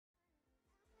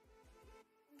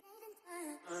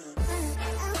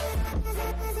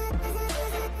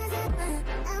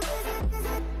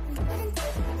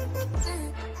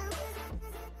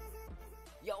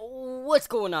What's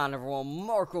going on, everyone?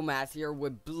 Marco Mass here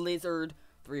with Blizzard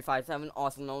 357,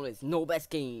 also known as No Best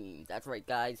Games. That's right,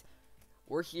 guys.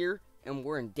 We're here and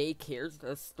we're in Daycare's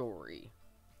the story.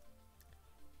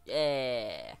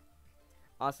 Yeah.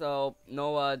 Also,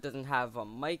 Noah doesn't have a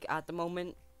mic at the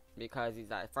moment because he's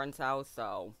at a friend's house,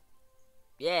 so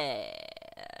yeah,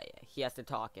 he has to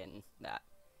talk in that.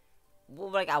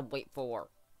 What I gotta wait for?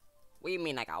 What do you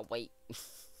mean I gotta wait?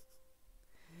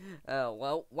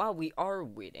 Well, while we are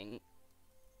waiting,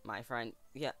 my friend,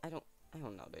 yeah, I don't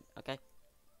know, dude, okay?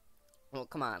 Well,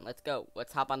 come on, let's go.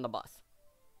 Let's hop on the bus.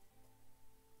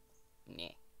 Yeah.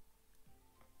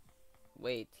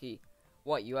 Wait,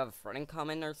 what, you have a friend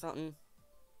coming or something?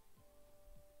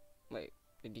 Wait,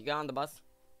 did you get on the bus?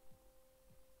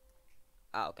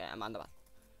 Oh, okay, I'm on the bus.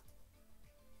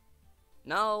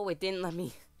 No, it didn't let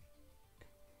me.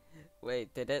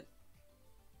 Wait, did it?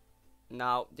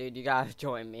 No, dude, you gotta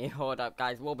join me. Hold up,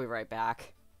 guys, we'll be right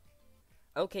back.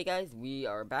 Okay, guys, we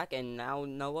are back, and now,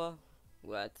 Noah,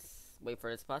 let's wait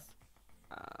for this bus.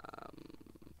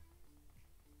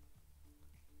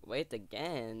 Wait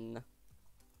again.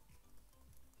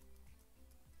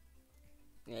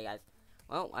 Yeah, guys.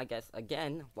 Well, I guess,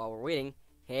 again, while we're waiting,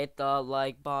 hit the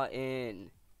like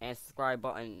button and subscribe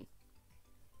button.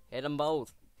 Hit them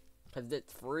both, because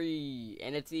it's free,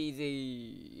 and it's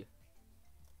easy.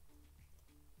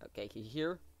 Okay, he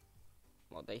here?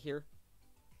 Well, they here?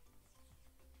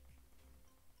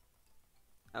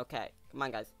 Okay, come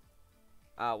on, guys.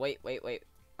 Wait.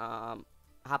 Hop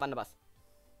on the bus.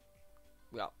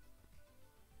 Go.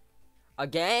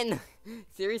 Again?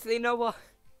 Seriously, Noah?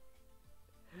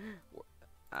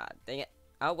 Dang it.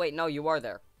 Oh, wait, no, you are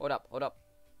there. Hold up.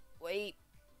 Wait.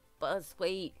 Bus,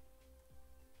 wait.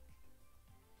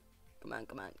 Come on.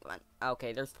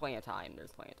 Okay, there's plenty of time.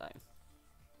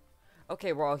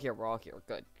 Okay, we're all here.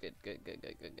 Good.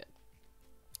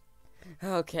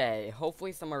 Okay,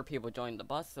 hopefully some more people join the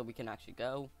bus so we can actually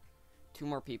go. 2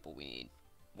 more people we need.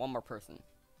 1 more person,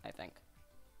 I think.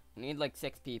 We need like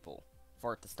 6 people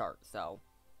for it to start, so.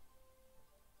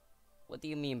 What do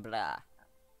you mean, blah?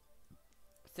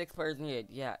 6 players needed.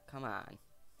 Yeah, come on.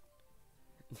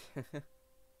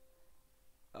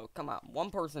 Oh, come on.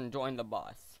 1 person joined the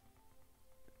bus.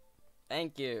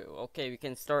 Thank you. Okay, we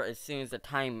can start as soon as the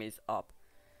time is up.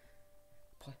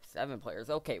 7 players.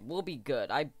 Okay, we'll be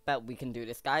good. I bet we can do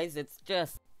this, guys. It's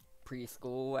just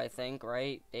preschool, I think,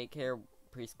 right? Daycare,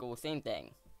 preschool, same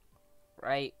thing.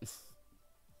 Right?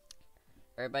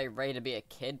 Everybody ready to be a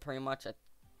kid, pretty much. A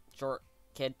short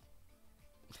kid.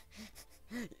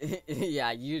 Yeah,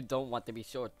 you don't want to be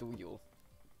short, do you?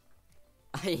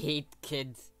 I hate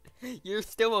kids. You're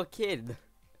still a kid.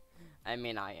 I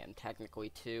mean, I am technically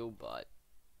too, but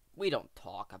we don't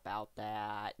talk about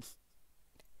that.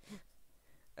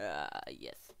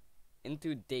 Yes.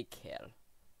 Into daycare.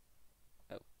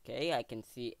 Okay, I can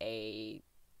see a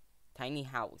tiny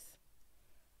house.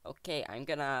 Okay, I'm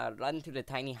gonna run to the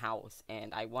tiny house,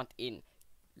 and I want in.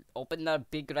 Open the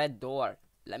big red door.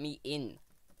 Let me in.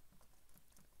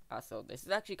 So this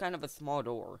is actually kind of a small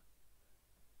door.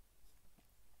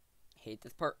 Hate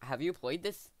this part. Have you played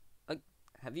this?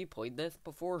 Have you played this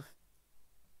before?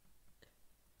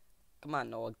 Come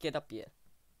on, Noah, get up here.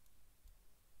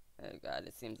 Oh god,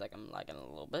 it seems like I'm lagging a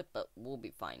little bit, but we'll be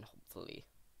fine, hopefully.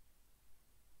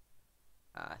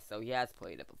 So he has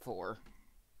played it before.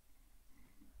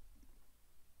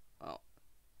 Oh.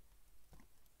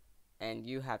 And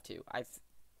you have to.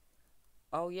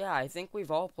 Oh yeah, I think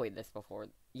we've all played this before.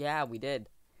 Yeah, we did.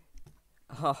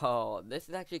 Oh, this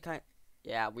is actually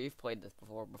yeah, we've played this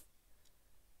before.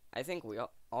 I think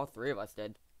all 3 of us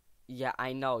did. Yeah,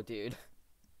 I know, dude.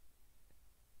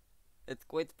 It's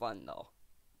quite fun, though.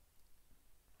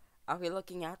 I'll be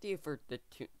looking after you for the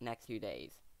next 2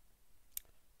 days.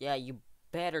 Yeah, you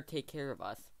better take care of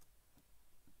us.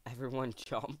 Everyone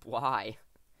jump. Why?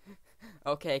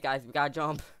 Okay, guys, we gotta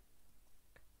jump.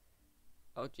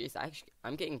 Oh, jeez,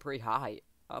 I'm getting pretty high.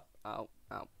 Up. Oh.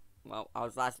 Well, I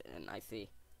was last in, I see.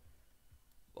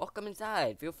 Welcome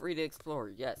inside. Feel free to explore.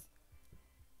 Yes.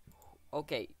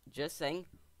 Okay, just saying,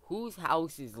 whose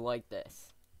house is like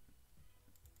this?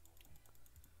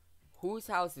 Whose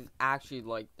house is actually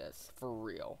like this, for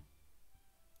real?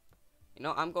 You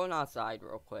know, I'm going outside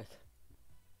real quick.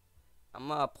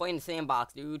 I'm playing the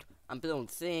sandbox, dude. I'm building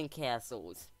sand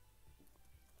castles.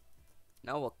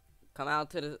 No, come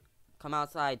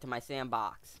outside to my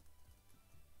sandbox.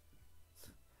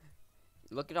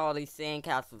 Look at all these sand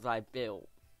castles I built.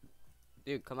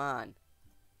 Dude, come on.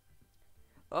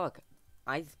 Look.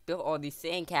 I built all these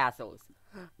sandcastles.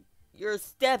 You're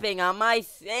stepping on my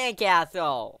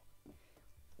sandcastle.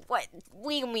 What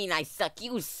do you mean I suck?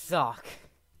 You suck.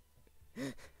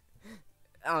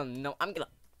 Oh no, I'm gonna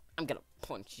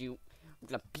punch you. I'm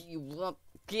gonna beat you up.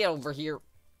 Get over here.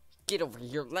 Get over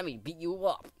here. Let me beat you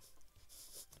up.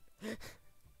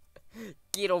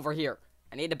 Get over here.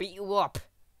 I need to beat you up.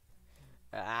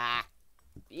 Ah.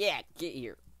 Yeah, get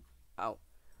here. Oh.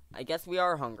 I guess we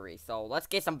are hungry, so let's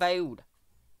get some food.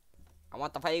 I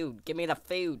want the food. Give me the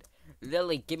food.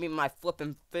 Lily, give me my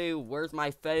flippin' food. Where's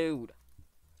my food?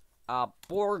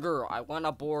 Burger. I want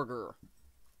a burger.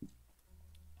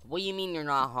 What do you mean you're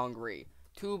not hungry?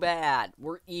 Too bad.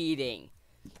 We're eating.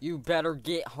 You better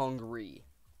get hungry.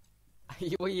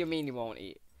 What do you mean you won't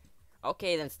eat?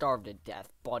 Okay, then starve to death,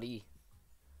 buddy.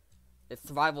 It's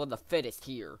survival of the fittest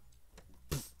here.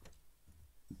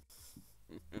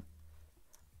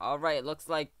 Alright, looks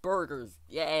like burgers.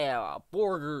 Yeah,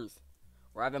 burgers.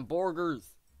 We're having burgers.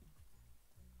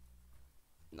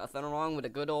 Nothing wrong with a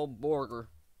good old burger.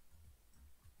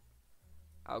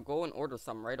 I'll go and order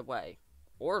some right away.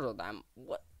 Order them?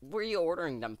 What? Where are you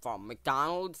ordering them from?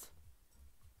 McDonald's?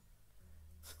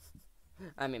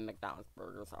 I mean, McDonald's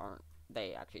burgers aren't.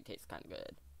 They actually taste kind of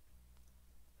good.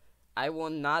 I will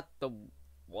not the...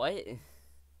 What?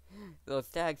 Those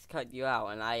tags cut you out,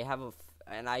 and I have a...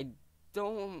 And I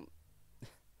don't...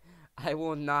 I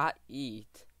will not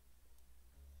eat.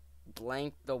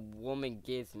 Blank the woman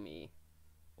gives me.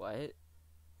 What?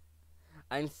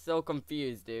 I'm so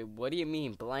confused, dude. What do you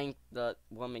mean, blank the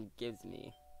woman gives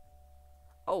me?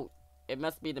 Oh, it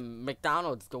must be the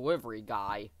McDonald's delivery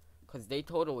guy. Because they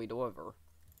totally deliver.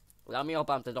 Let me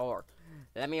open up the door.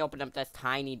 Let me open up this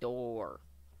tiny door.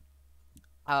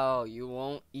 Oh, you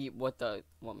won't eat what the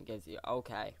woman gives you.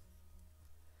 Okay.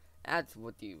 That's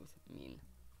what you mean.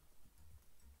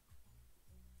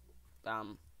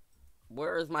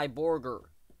 Where is my burger?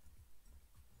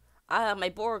 Ah, my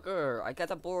burger! I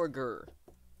got a burger.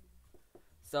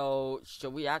 So,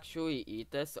 should we actually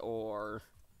eat this, or...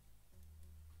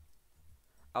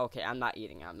 Okay, I'm not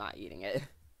eating it. I'm not eating it.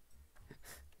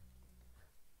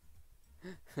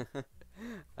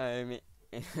 I mean...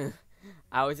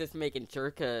 I was just making sure,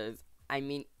 because... I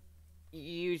mean...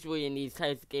 Usually in these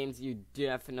types of games, you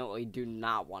definitely do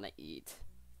not want to eat.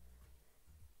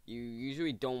 You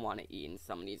usually don't want to eat in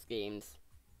some of these games.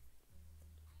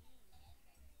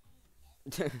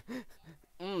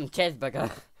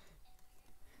 Cheeseburger.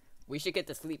 We should get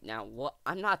to sleep now. What?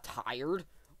 I'm not tired.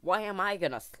 Why am I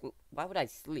gonna sleep? Why would I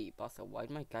sleep? Also, why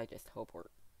did my guy just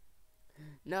teleport?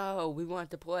 No, we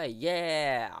want to play.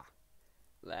 Yeah.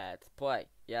 Let's play.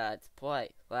 Yeah, let's play.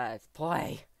 Let's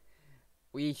play.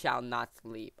 We shall not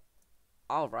sleep.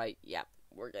 Alright, yep.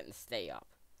 We're gonna stay up.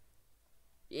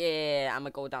 Yeah, I'm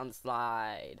gonna go down the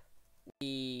slide.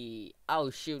 Oh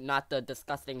shoot, not the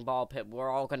disgusting ball pit. We're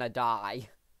all gonna die.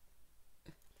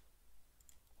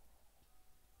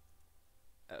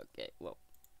 Okay, well.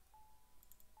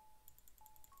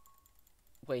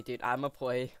 Wait, dude, I'm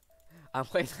playing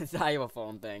the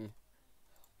xylophone thing.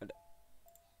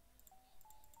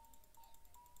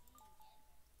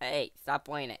 Hey, stop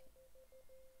playing it.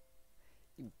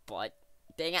 You butt.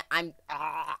 Dang it, I'm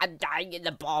dying in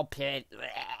the ball pit.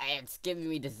 It's giving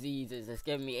me diseases. It's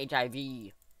giving me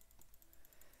HIV.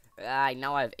 I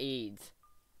know I have AIDS.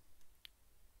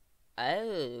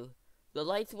 Oh, the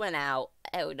lights went out.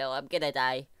 Oh no, I'm gonna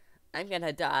die. I'm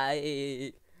gonna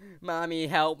die. Mommy,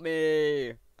 help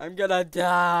me. I'm gonna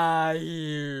die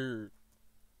here.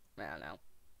 I don't know.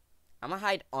 I'm gonna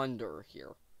hide under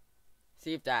here.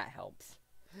 See if that helps.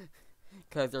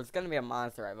 Because there's gonna be a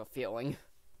monster, I have a feeling.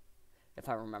 If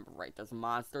I remember right, there's a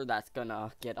monster that's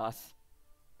gonna get us.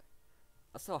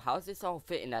 So, how does this all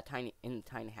fit in that tiny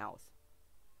house?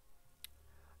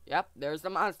 Yep, there's the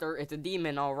monster. It's a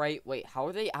demon, alright. Wait, how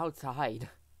are they outside?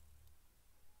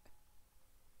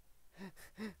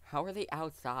 How are they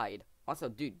outside? Also,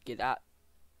 dude, get out.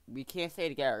 We can't stay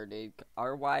together, dude.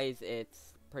 Otherwise,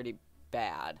 it's pretty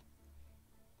bad.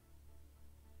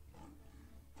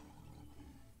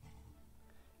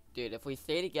 Dude, if we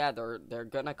stay together, they're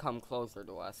gonna come closer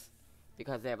to us.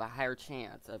 Because they have a higher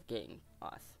chance of getting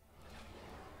us.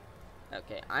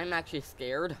 Okay, I'm actually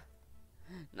scared.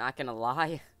 Not gonna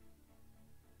lie.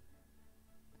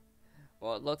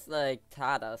 Well, it looks like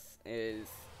Tadas is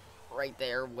right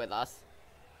there with us.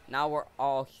 Now we're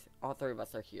all three of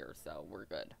us are here, so we're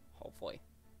good. Hopefully.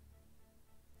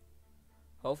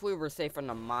 Hopefully we're safe from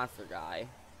the monster guy.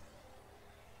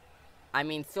 I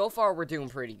mean, so far we're doing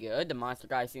pretty good. The monster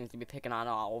guy seems to be picking on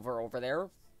Oliver over there.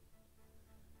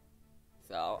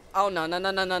 So, oh no, no,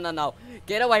 no, no, no, no, no.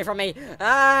 Get away from me.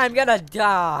 Ah, I'm gonna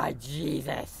die.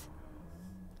 Jesus.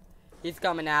 He's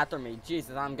coming after me.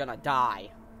 Jesus, I'm gonna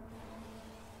die.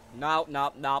 Nope,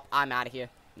 nope, nope. I'm out of here.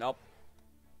 Nope.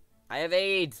 I have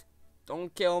AIDS.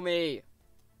 Don't kill me.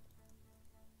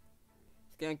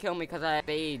 He's gonna kill me because I have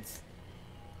AIDS.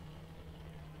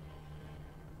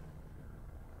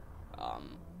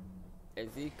 Is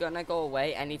he gonna go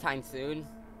away anytime soon?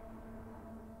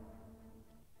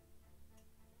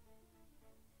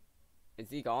 Is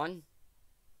he gone?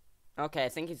 Okay, I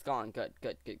think he's gone. Good.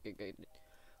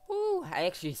 Woo, I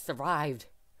actually survived.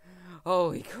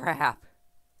 Holy crap.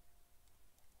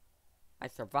 I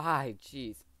survived,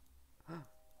 jeez.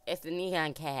 It's the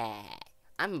neon cat.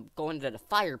 I'm going to the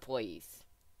fireplace.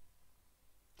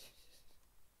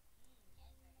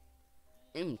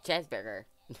 Cheeseburger.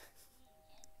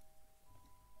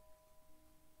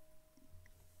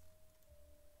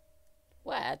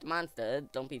 What? Monster,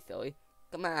 don't be silly.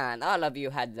 Come on, all of you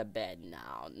had the bed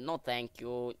now. No thank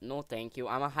you. No thank you.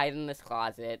 I'ma hide in this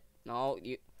closet. No,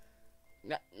 you...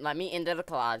 Let me into the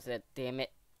closet, damn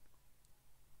it.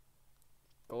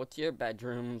 Go to your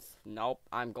bedrooms. Nope,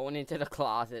 I'm going into the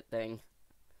closet thing.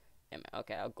 Damn it.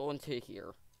 Okay, I'll go into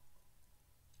here.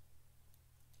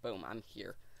 Boom, I'm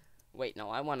here. Wait, no,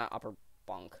 I want an upper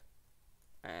bunk.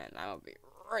 And I'm gonna be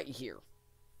right here.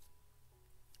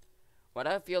 What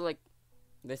I feel like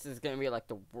this is gonna be like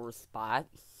the worst spot.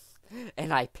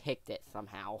 And I picked it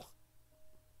somehow.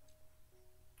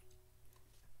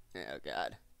 Oh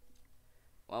god.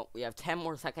 Well, we have 10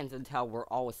 more seconds until we're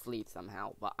all asleep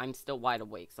somehow. But I'm still wide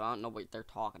awake, so I don't know what they're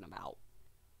talking about.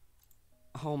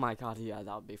 Oh my god, yeah,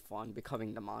 that would be fun.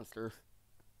 Becoming the monster.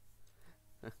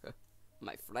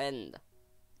 My friend.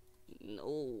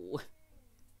 No.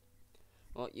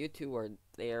 Well, you two are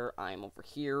there. I'm over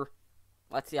here.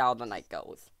 Let's see how the night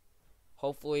goes.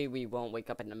 Hopefully we won't wake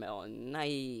up in the middle of the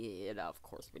night. Of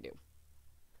course we do.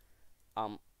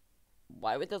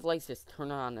 Why would the lights just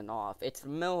turn on and off? It's the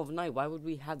middle of the night. Why would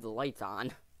we have the lights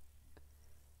on?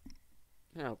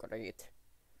 Oh, great.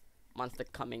 Monster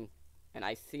coming. And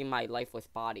I see my lifeless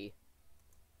body.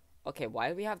 Okay, why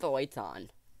do we have the lights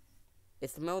on?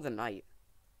 It's the middle of the night.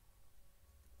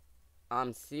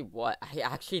 See what? I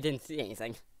actually didn't see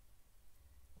anything.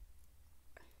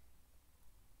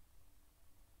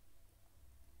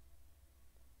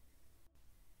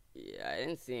 Yeah, I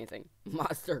didn't see anything.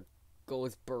 Monster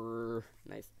goes brrr.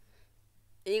 Nice.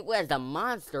 It was a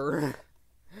monster.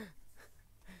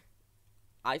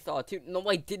 I saw it too. No,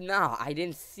 I did not. I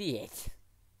didn't see it.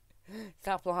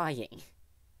 Stop lying.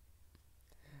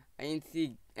 I didn't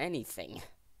see anything.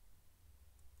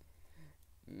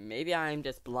 Maybe I'm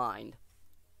just blind.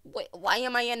 Wait, why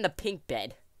am I in the pink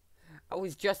bed? I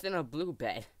was just in a blue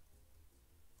bed.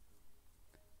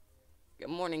 Good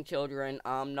morning, children.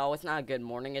 No, it's not a good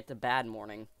morning. It's a bad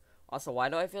morning. Also, why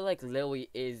do I feel like Lily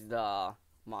is the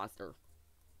monster?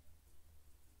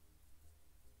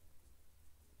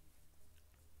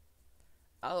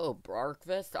 Oh,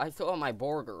 breakfast? I still have my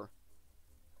burger.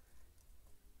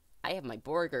 I have my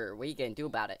burger. What are you gonna do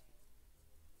about it?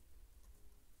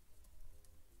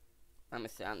 I'm gonna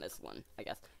sit on this one, I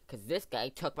guess. Because this guy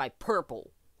took my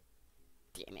purple.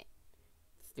 Damn it.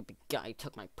 Stupid guy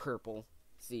took my purple.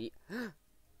 See?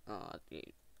 Oh,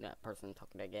 dude. That person took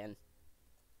it again.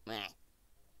 Meh.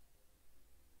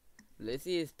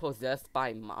 Lizzie is possessed by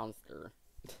a monster.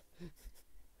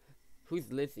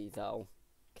 Who's Lizzie, though?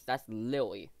 Because that's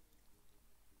Lily.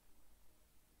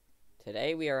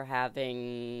 Today we are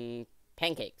having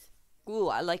pancakes. Ooh,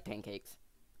 I like pancakes.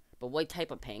 But what type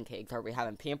of pancakes? Are we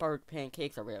having peanut butter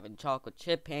pancakes? Are we having chocolate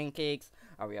chip pancakes?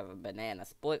 Are we having banana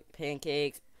split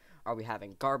pancakes? Are we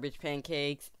having garbage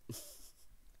pancakes?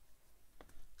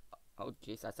 Oh,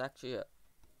 jeez, that's actually a...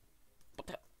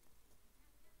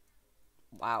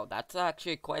 Wow, that's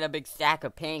actually quite a big stack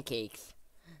of pancakes.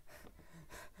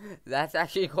 That's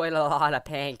actually quite a lot of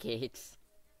pancakes.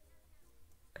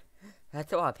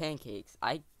 That's a lot of pancakes.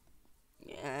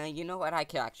 Yeah, you know what? I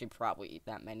could actually probably eat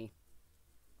that many.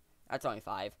 That's only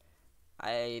 5.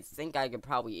 I think I could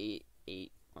probably eat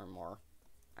 8 or more.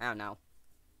 I don't know.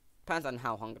 Depends on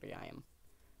how hungry I am.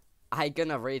 I'm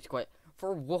gonna rage quit.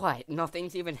 For what?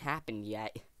 Nothing's even happened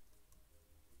yet.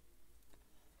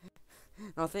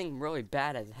 Nothing really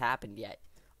bad has happened yet.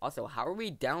 Also, how are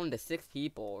we down to 6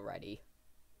 people already?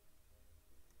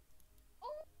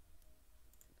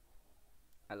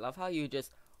 I love how you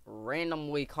just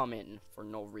randomly come in for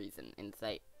no reason and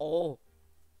say, oh,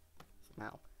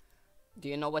 somehow. Do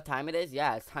you know what time it is?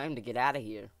 Yeah, it's time to get out of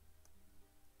here.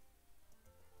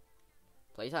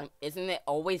 Playtime? Isn't it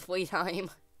always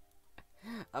playtime?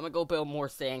 I'm gonna go build more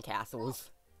sandcastles.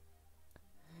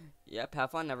 Yep,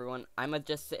 have fun, everyone. I'm gonna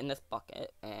just sit in this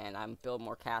bucket and I'm build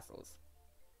more castles.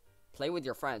 Play with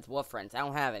your friends. What friends? I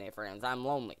don't have any friends. I'm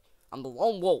lonely. I'm the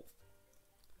lone wolf.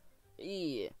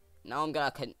 Yeah. Now I'm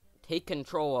gonna take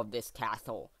control of this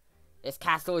castle. This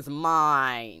castle is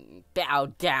mine.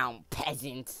 Bow down,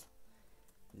 peasants.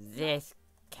 This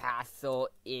castle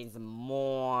is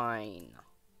mine.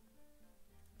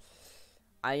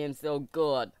 I am so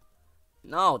good.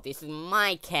 No, this is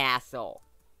my castle.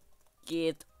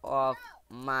 Get off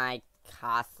my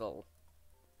castle,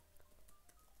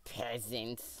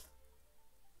 peasants.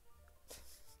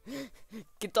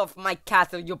 Get off my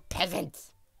castle, you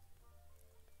peasants.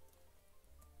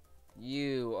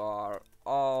 You are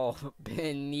all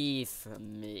beneath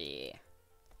me.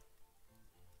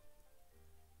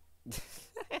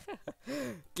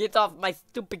 Get off my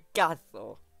stupid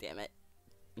castle. Damn it.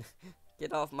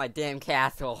 Get off my damn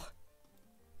castle.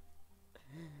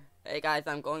 Hey guys,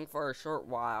 I'm going for a short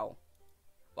while.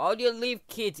 Why would you leave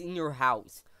kids in your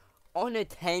house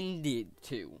unattended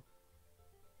to?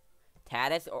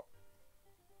 Tatus, or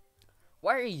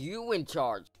why are you in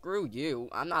charge? Screw you.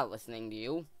 I'm not listening to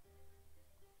you.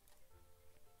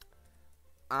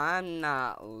 I'm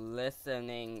not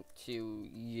listening to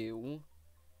you.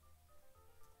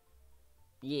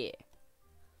 Yeah.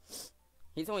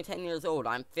 He's only 10 years old.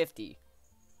 I'm 50.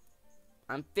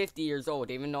 I'm 50 years old,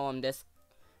 even though I'm this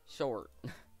short.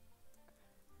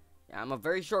 Yeah, I'm a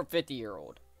very short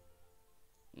 50-year-old.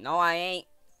 No, I ain't.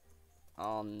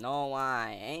 Oh, no,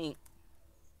 I ain't.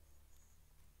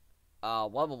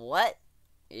 What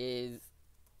is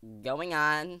going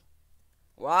on?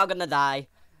 We're all gonna die.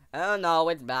 Oh no,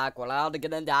 it's back. We're all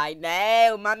gonna die.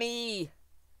 No, mommy!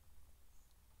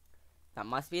 That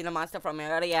must be the monster from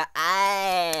earlier.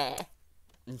 Ah!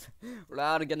 We're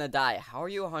all gonna die. How are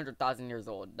you 100,000 years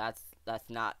old? That's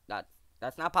not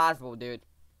possible, dude.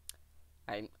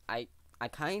 I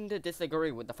kinda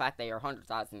disagree with the fact that you're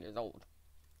 100,000 years old.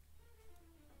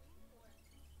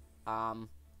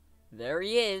 There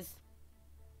he is.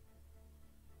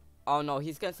 Oh no,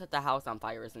 he's gonna set the house on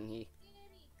fire, isn't he?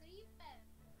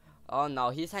 Oh no,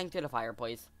 he's hanging to the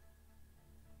fireplace.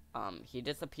 He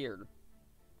disappeared.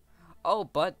 Oh,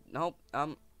 but nope.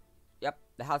 Yep,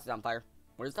 the house is on fire.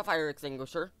 Where's the fire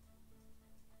extinguisher?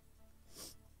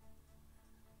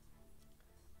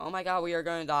 Oh my god, we are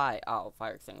gonna die. Oh,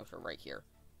 fire extinguisher right here.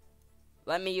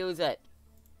 Let me use it.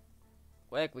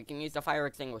 Quick, we can use the fire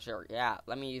extinguisher. Yeah,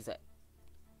 let me use it.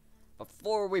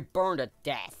 Before we burn to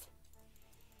death.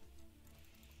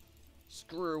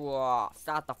 Screw off.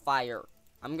 Stop the fire.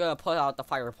 I'm gonna put out the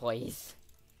fireplace.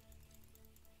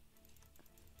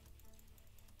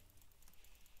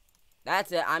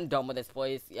 That's it. I'm done with this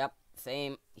place. Yep.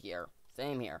 Same here.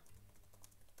 Same here.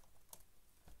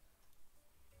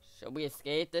 Should we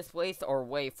escape this place or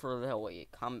wait for Lily?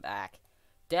 Come back.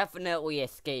 Definitely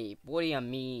escape. What do you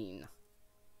mean?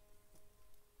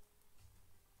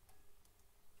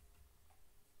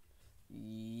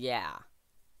 Yeah.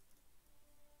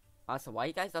 Also, why are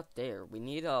you guys up there? We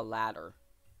need a ladder.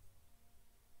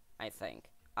 I think.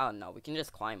 Oh no, we can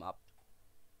just climb up.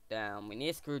 Damn, we need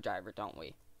a screwdriver, don't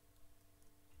we?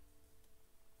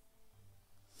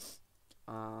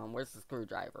 Where's the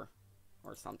screwdriver?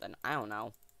 Or something. I don't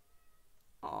know.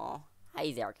 Aw,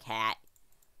 hi there, cat.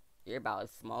 You're about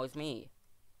as small as me.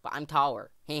 But I'm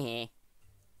taller. Hehe.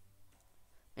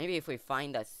 Maybe if we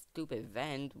find that stupid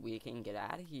vent, we can get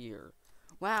out of here.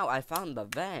 Wow, I found the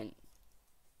vent.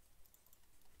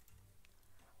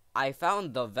 I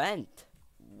found the vent.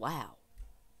 Wow.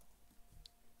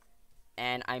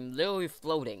 And I'm literally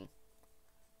floating.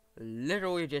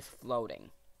 Literally just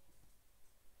floating.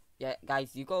 Yeah,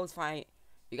 guys, you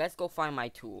guys go find my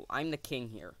tool. I'm the king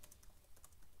here.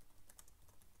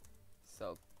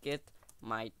 So, get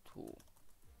my tool.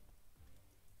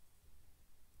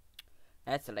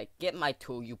 That's it, like, get my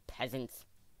tool, you peasants.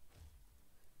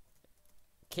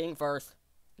 King first.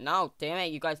 No, damn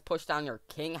it, you guys pushed down your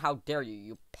king. How dare you,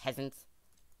 you peasants.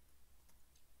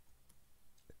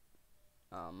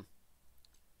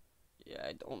 Yeah,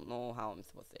 I don't know how I'm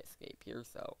supposed to escape here,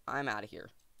 so I'm out of here.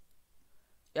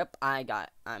 Yep,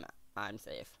 I'm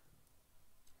safe.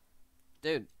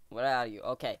 Dude, what out of you?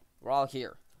 Okay, we're all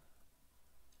here.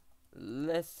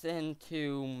 Listen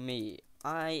to me.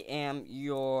 I am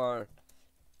your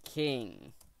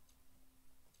king.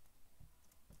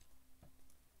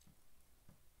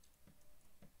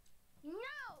 No!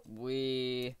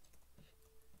 We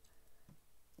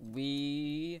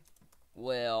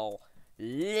will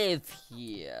live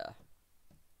here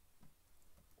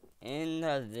in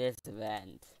this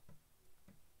vent.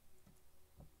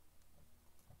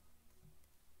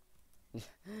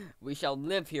 We shall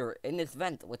live here in this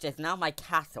vent, which is now my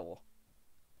castle.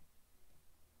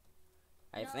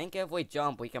 I think if we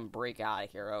jump, we can break out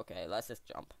of here. Okay, let's just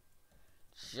jump.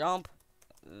 Jump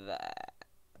that.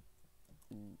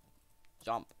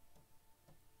 Jump.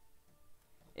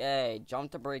 Yay,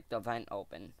 jump to break the vent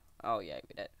open. Oh, yeah,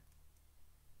 we did.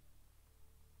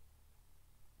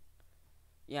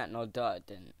 Yeah, no, duh, it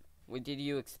didn't. What did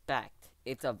you expect?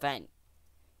 It's a vent.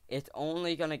 It's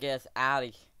only gonna get us out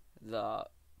of the...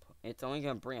 It's only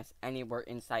gonna bring us anywhere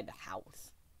inside the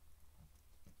house.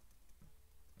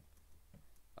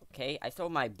 Okay, I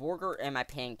sold my burger and my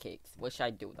pancakes. What should I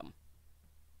do with them?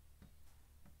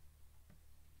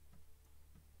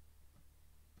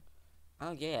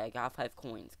 Oh, yeah, I got 5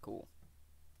 coins. Cool.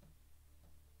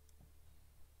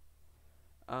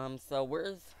 So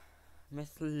where's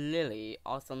Miss Lily,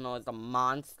 also known as the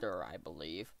monster, I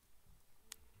believe?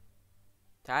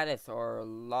 Titus or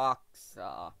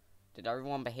Loxa. Did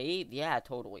everyone behave? Yeah,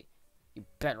 totally. You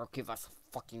better give us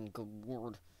a fucking good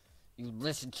word. You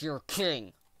listen to your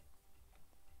king.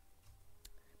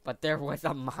 But there was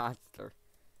a monster.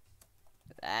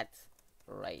 That's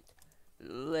right.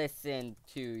 Listen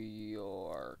to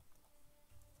your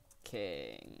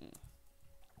king.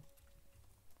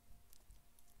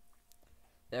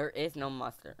 There is no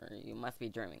monster. You must be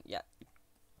dreaming. Yeah.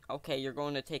 Okay, you're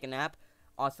going to take a nap.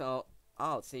 Also,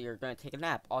 oh, so you're going to take a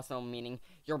nap. Also meaning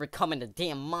you're becoming a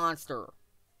damn monster.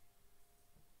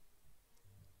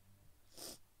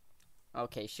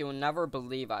 Okay, she will never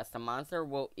believe us. The monster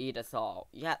will eat us all.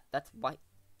 Yeah, that's why.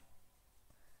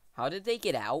 How did they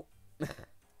get out?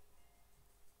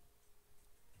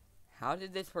 How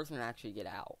did this person actually get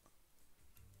out?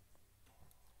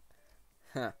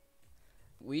 Huh.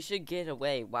 We should get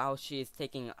away while she is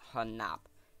taking her nap.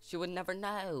 She would never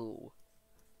know.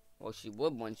 Well, she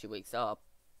would when she wakes up.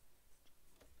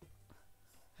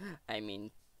 I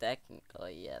mean,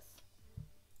 technically, yes.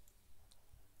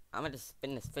 I'm gonna just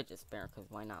spin this fidget spinner,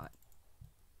 because why not?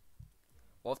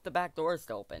 Well, if the back door is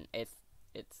open, it's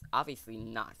obviously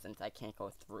not, since I can't go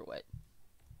through it.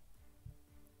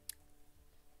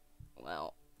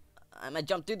 Well, I'm gonna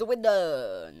jump through the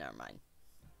window. Never mind.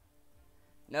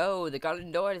 No, the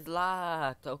garden door is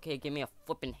locked. Okay, give me a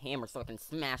flipping hammer so I can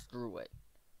smash through it.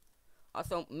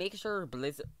 Also, make sure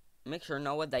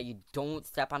Noah, that you don't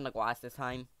step on the glass this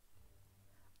time.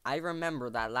 I remember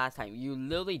that last time you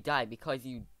literally died because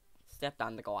you stepped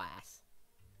on the glass.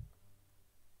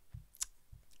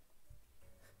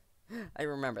 I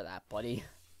remember that, buddy.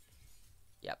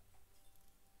 Yep.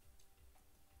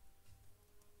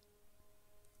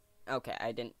 Okay,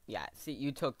 I didn't. Yeah, see,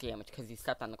 you took damage because you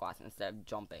stepped on the glass instead of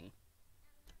jumping.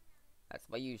 That's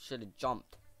why you should have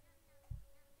jumped.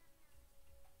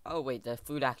 Oh, wait, the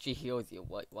food actually heals you.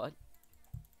 What?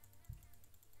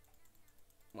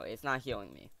 Wait, it's not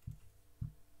healing me.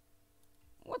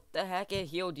 What the heck? It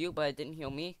healed you, but it didn't heal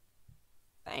me?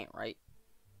 That ain't right.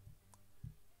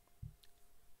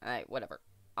 Alright, whatever.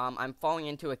 I'm falling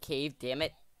into a cave, damn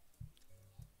it.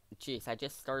 Jeez, I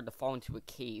just started to fall into a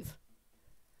cave.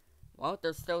 Well,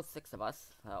 there's still 6 of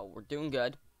us, so we're doing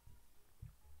good.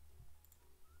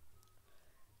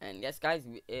 And yes, guys,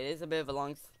 it is a bit of a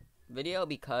long video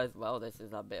because, well, this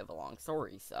is a bit of a long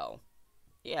story, so,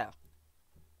 yeah.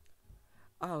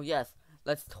 Oh, yes,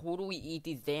 let's totally eat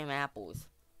these damn apples.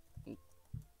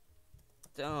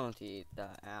 Don't eat the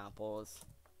apples.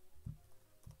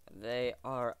 They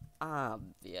are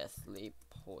obviously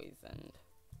poisoned.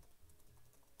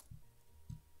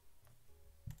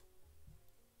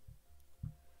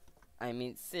 I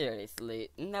mean, seriously,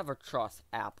 never trust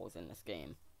apples in this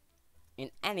game.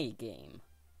 In any game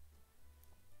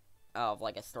of,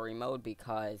 like, a story mode,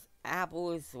 because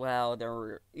apples, well,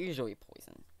 they're usually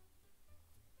poison.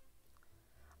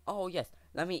 Oh, yes,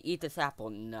 let me eat this apple.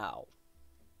 No.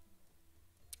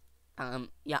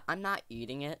 Yeah, I'm not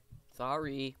eating it.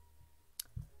 Sorry.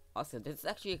 Also, this is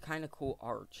actually a kind of cool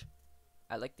arch.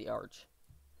 I like the arch.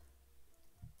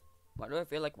 Why do I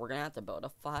feel like we're gonna have to build a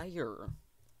fire?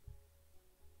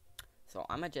 So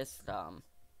I'm gonna just I'm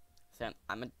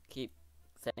gonna keep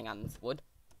sitting on this wood.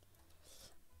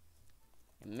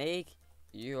 Make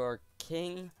your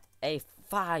king a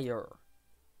fire.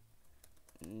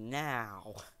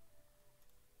 Now.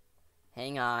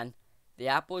 Hang on. The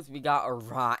apples we got are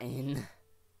rotten.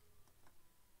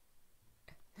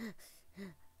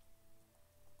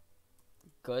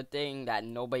 Good thing that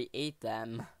nobody ate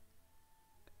them.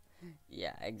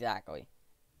 Yeah, exactly.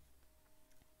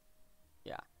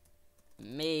 Yeah.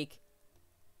 Make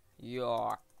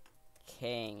your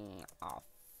king a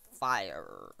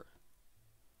fire.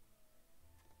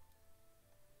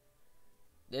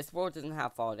 This world doesn't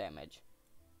have fall damage.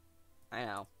 I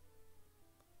know.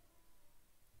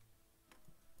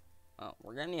 Well,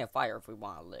 we're gonna need a fire if we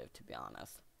want to live, to be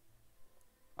honest.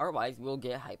 Otherwise, we'll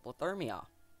get hypothermia.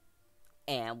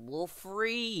 And we'll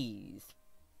freeze.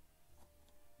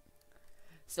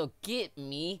 So get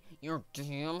me your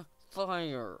damn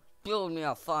fire. Build me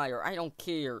a fire. I don't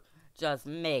care. Just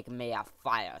make me a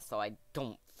fire so I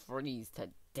don't freeze to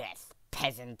death,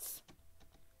 peasants.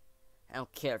 I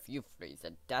don't care if you freeze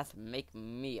to death. Make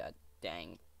me a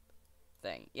dang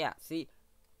thing. Yeah, see?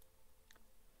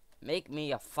 Make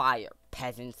me a fire,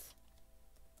 peasants.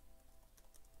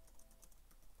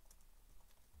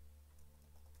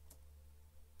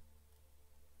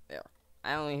 There.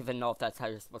 I don't even know if that's how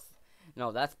you're supposed to...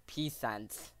 No, that's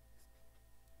peasants.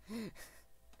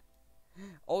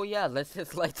 Oh yeah, let's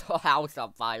just light the house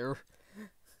on fire.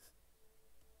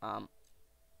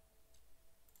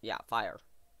 Yeah, fire.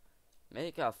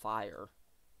 Make a fire.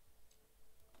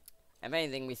 If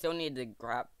anything, we still need to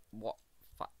grab what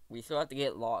we still have to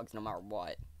get logs no matter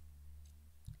what.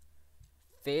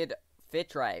 Feed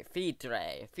tray.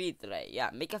 Yeah,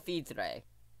 make a feed tray.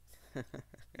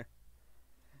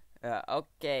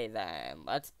 Okay then,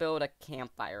 let's build a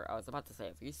campfire. I was about to say,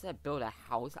 if you said build a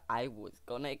house, I was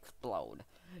gonna explode.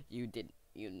 You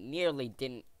nearly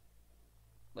didn't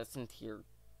listen to your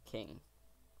king.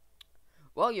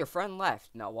 Well, your friend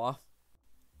left, Noah.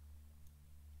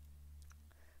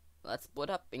 Let's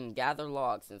split up and gather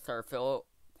logs and start fill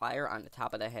fire on the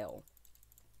top of the hill.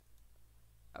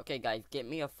 Okay, guys, get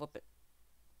me a flippin'.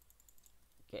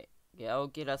 Okay, go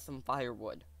get us some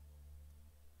firewood.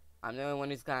 I'm the only one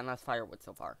who's gotten us firewood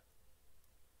so far.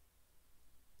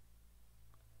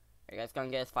 Are you guys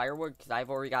gonna get us firewood? Because I've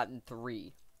already gotten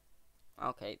 3.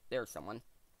 Okay, there's someone.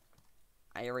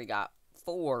 I already got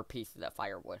 4 pieces of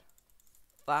firewood.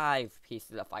 5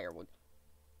 pieces of firewood.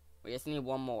 We just need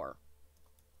 1 more.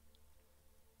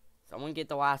 Someone get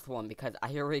the last one because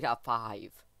I already got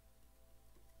 5.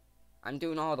 I'm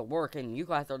doing all the work and you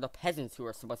guys are the peasants who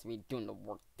are supposed to be doing the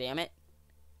work, damn it.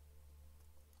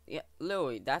 Yeah,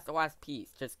 literally, that's the last piece.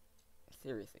 Just,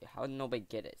 seriously, how did nobody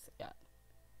get it yet?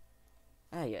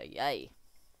 Ay.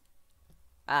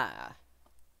 Ah.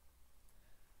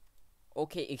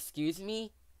 Okay, excuse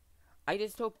me? I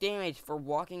just took damage for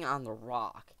walking on the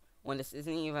rock when this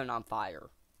isn't even on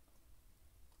fire.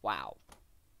 Wow.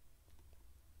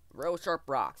 Real sharp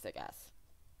rocks, I guess.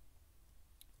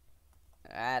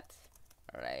 That's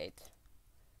right.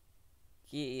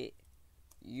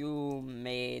 You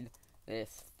made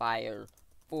this fire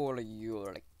for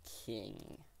your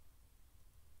king.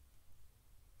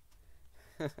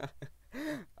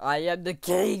 I am the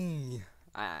king.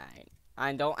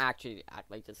 I don't actually act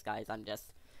like this, guys. I'm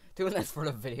just doing this for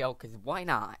the video, because why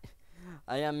not?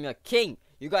 I am your king.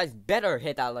 You guys better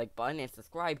hit that like button and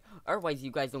subscribe. Otherwise,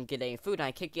 you guys don't get any food and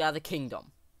I kick you out of the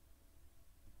kingdom.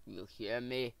 You hear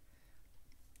me?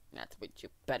 That's what you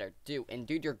better do. And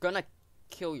dude, you're gonna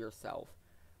kill yourself.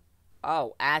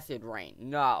 Oh, acid rain.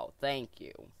 No, thank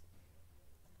you.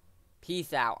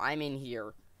 Peace out. I'm in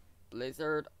here.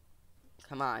 Blizzard.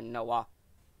 Come on, Noah.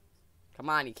 Come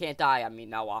on, you can't die on me,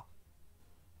 Noah.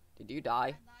 Did you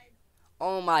die?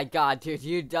 Oh my god, dude,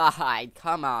 you died.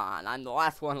 Come on, I'm the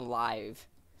last one alive.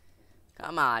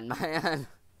 Come on, man.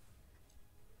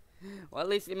 Well, at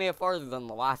least you made it farther than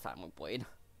the last time we played.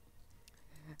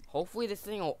 Hopefully this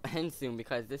thing will end soon,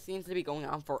 because this seems to be going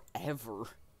on forever.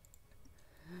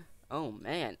 Oh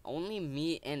man, only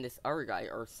me and this other guy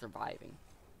are surviving.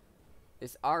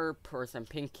 This other person,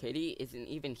 Pink Kitty, isn't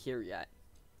even here yet.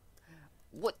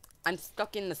 What? I'm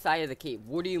stuck in the side of the cave.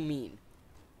 What do you mean?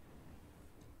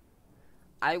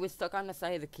 I was stuck on the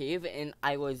side of the cave and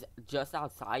I was just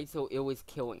outside, so it was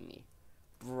killing me.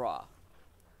 Bruh.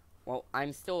 Well,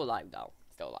 I'm still alive though.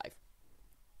 Still alive.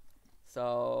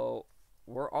 So,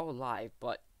 we're all alive,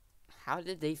 but how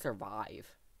did they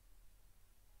survive?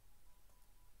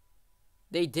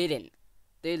 They didn't.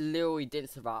 They literally didn't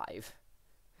survive.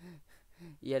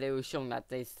 Yet it was showing that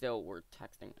they still were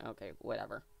texting. Okay,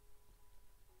 whatever.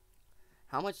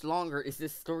 How much longer is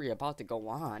this story about to go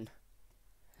on?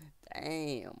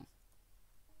 Damn.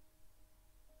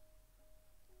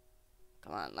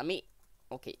 Come on, let me.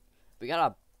 Okay, we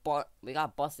gotta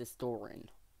bust this door in.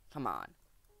 Come on.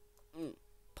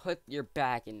 Put your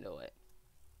back into it.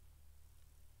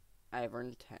 I have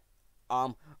earned 10.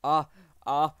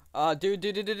 Dude,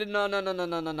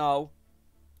 no.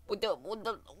 With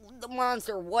the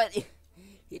monster, what?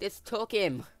 He just took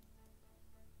him.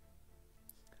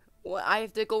 What? I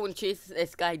have to go and chase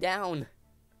this guy down.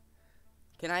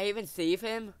 Can I even save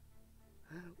him?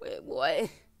 Wait, what?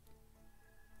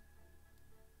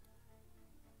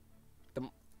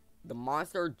 The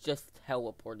monster just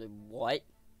teleported. What?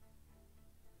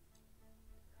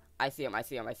 I see him.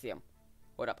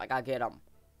 Hold up, I gotta get him.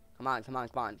 Come on.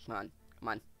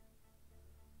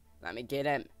 Let me get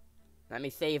him. Let me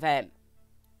save him.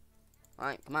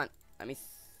 Alright, come on.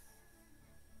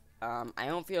 I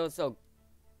don't feel so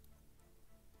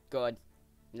good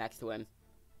next to him.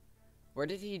 Where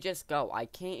did he just go? I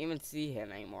can't even see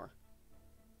him anymore.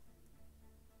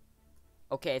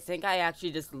 Okay, I think I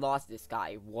actually just lost this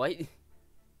guy. What?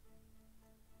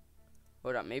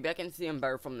 Hold up, maybe I can see him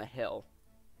better from the hill.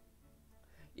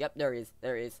 Yep, there he is.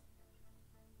 There he is.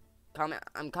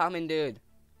 I'm coming, dude.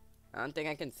 I don't think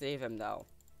I can save him, though.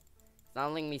 It's not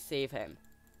letting me save him.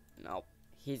 Nope.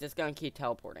 He's just gonna keep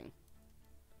teleporting.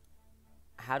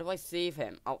 How do I save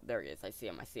him? Oh, there he is. I see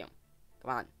him. I see him.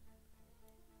 Come on.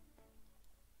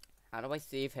 How do I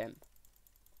save him?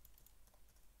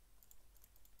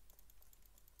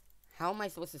 How am I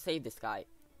supposed to save this guy?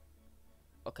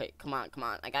 Okay, come on, come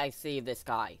on. I gotta save this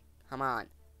guy. Come on.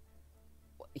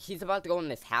 He's about to go in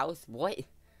this house? What?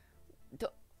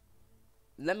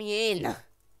 Let me in.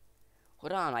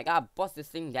 Hold on, I gotta bust this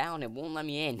thing down. It won't let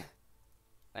me in.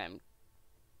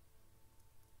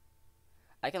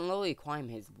 I can literally climb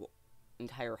his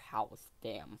entire house.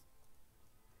 Damn.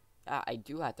 I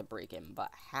do have to break him,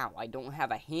 but how? I don't have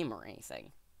a hammer or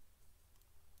anything.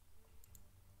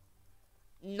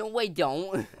 No, I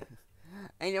don't.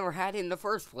 I never had it in the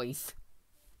first place.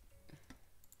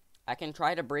 I can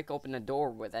try to break open the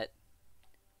door with it.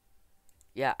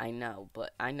 Yeah, I know,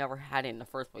 but I never had it in the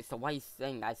first place, so why are you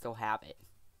saying I still have it?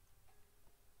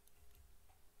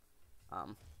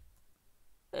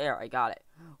 There, I got it.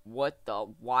 What the?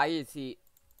 Why is he?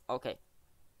 Okay.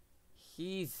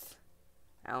 He's...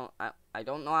 I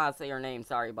don't know how to say your name,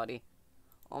 sorry, buddy.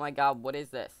 Oh my god, what is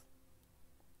this?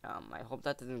 I hope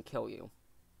that doesn't kill you.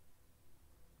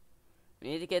 We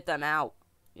need to get them out.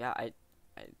 Yeah, I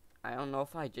don't know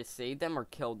if I just saved them or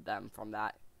killed them from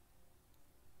that.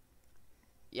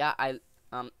 Yeah,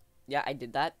 yeah, I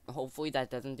did that. Hopefully that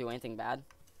doesn't do anything bad.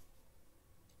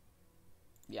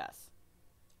 Yes.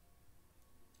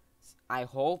 I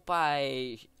hope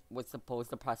I was supposed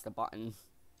to press the button.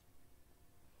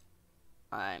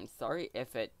 I'm sorry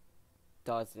if it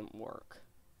doesn't work.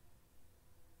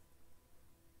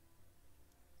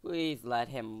 Please let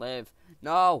him live.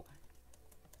 No!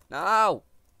 No!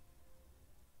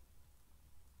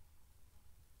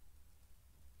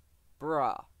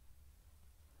 Bruh.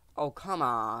 Oh, come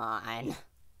on.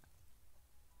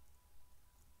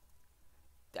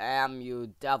 Damn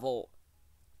you, devil.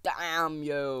 Damn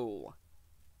you.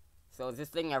 So is this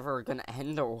thing ever gonna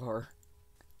end or...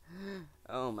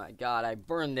 Oh my god, I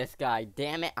burned this guy.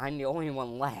 Damn it, I'm the only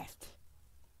one left.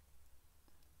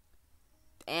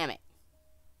 Damn it.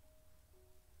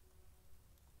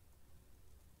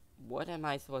 What am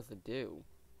I supposed to do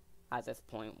at this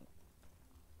point?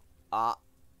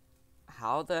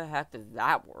 How the heck does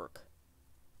that work?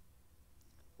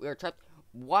 We are trapped.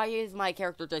 Why is my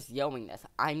character just yelling this?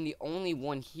 I'm the only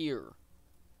one here.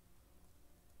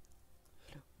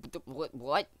 What?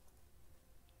 What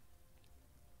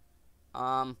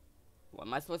am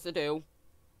I supposed to do?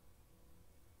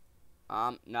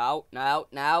 No.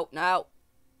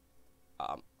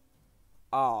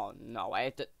 Oh no,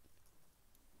 I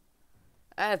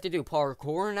have to do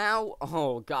parkour now?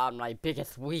 Oh god, my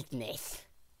biggest weakness.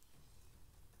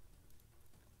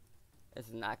 This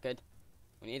is not good.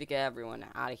 We need to get everyone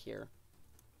out of here.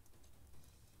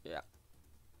 Yeah.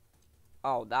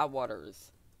 Oh, that water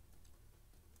is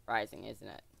rising, isn't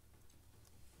it?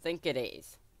 Think it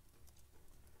is.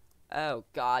 Oh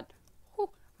god. Whew,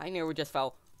 I nearly just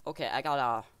fell. Okay, I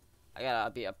gotta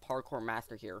be a parkour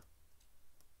master here.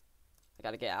 I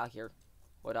gotta get out of here.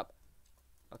 What up?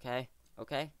 Okay.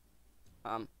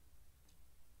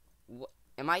 What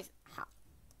am I? How?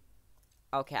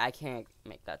 Okay, I can't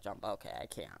make that jump. Okay, I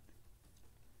can't.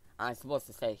 I'm supposed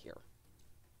to stay here.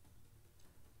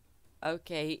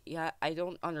 Okay, yeah, I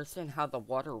don't understand how the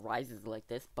water rises like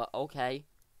this, but okay.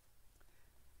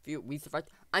 We survived.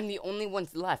 I'm the only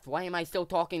ones left. Why am I still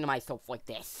talking to myself like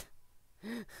this?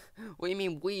 What do you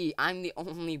mean we? I'm the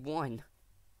only one.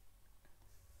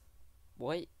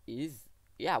 What is...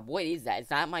 Yeah, what is that? Is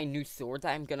that my new sword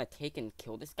that I'm gonna take and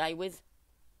kill this guy with?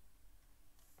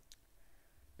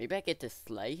 Maybe I get to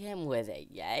slay him with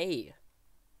it. Yay.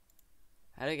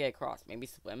 How do I get across? Maybe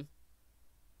swim?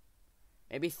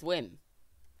 Maybe swim.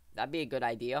 That'd be a good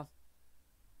idea.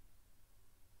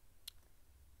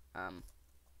 Am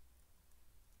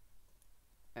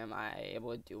I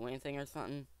able to do anything or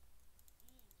something?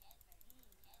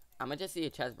 I'm gonna just see a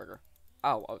cheeseburger.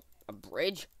 Oh, a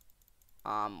bridge?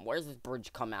 Where's this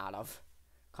bridge come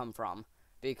from?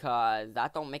 Because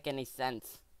that don't make any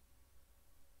sense.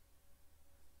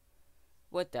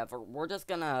 Whatever, we're just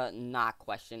gonna not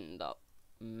question the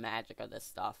magic of this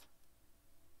stuff.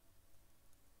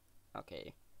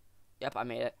 Okay. Yep, I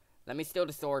made it. Let me steal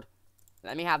the sword.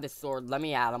 Let me have this sword. Let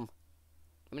me at him.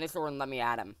 Give me the sword and let me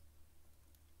at him.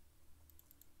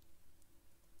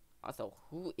 Also,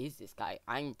 who is this guy?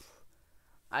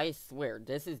 I swear,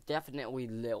 this is definitely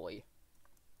Lily.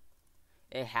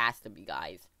 It has to be,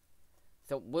 guys.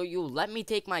 So, will you let me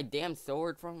take my damn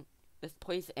sword from this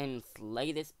place and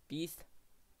slay this beast?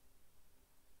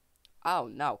 Oh,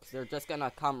 no, because they're just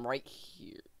gonna come right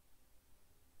here.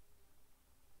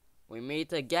 We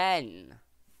meet again.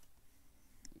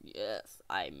 Yes,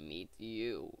 I meet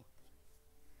you.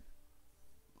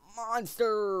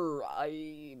 Monster!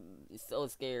 I'm so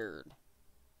scared.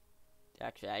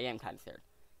 Actually, I am kind of scared.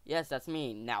 Yes, that's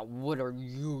me. Now, what are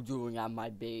you doing at my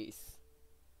base?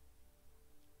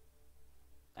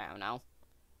 I don't know.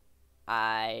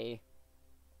 I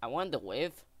wanted to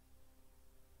live.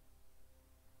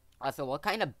 Also, what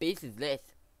kind of base is this?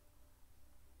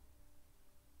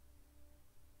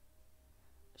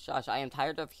 Shush, I am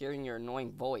tired of hearing your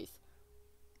annoying voice.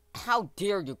 How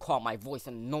dare you call my voice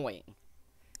annoying?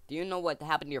 Do you know what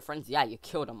happened to your friends? Yeah, you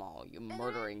killed them all, you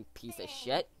murdering piece of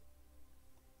shit.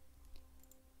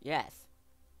 Yes.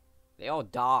 They all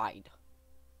died.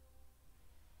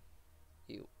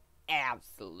 You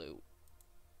absolute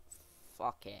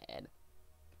fuckhead.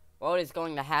 What is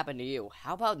going to happen to you?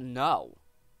 How about no?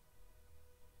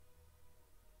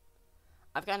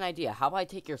 I've got an idea. How about I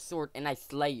take your sword and I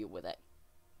slay you with it?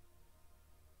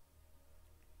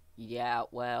 Yeah,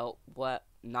 well, what?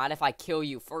 Not if I kill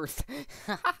you first.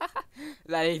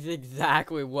 That is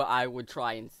exactly what I would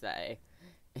try and say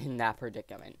in that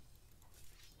predicament.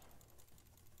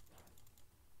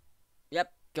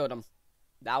 Yep, killed him.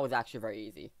 That was actually very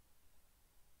easy.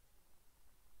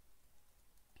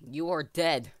 You are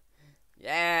dead.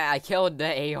 Yeah, I killed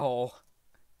the a-hole.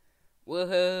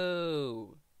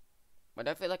 Woohoo! But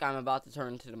I feel like I'm about to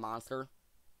turn into the monster.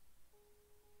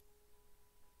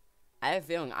 I have a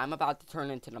feeling I'm about to turn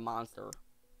into the monster.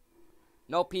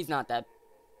 Nope, he's not dead.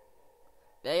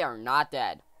 They are not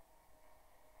dead.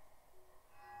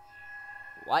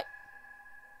 What?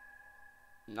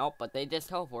 Nope, but they just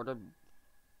teleported.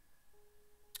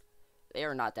 They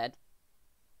are not dead.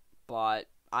 But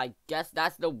I guess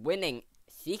that's the winning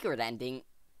secret ending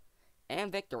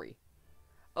and victory.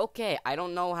 Okay, I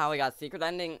don't know how I got secret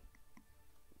ending,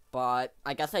 but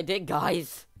I guess I did,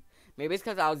 guys. Maybe it's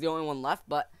because I was the only one left,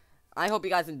 but I hope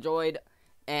you guys enjoyed,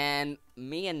 and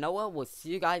me and Noah will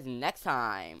see you guys next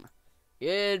time.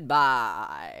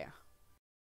 Goodbye.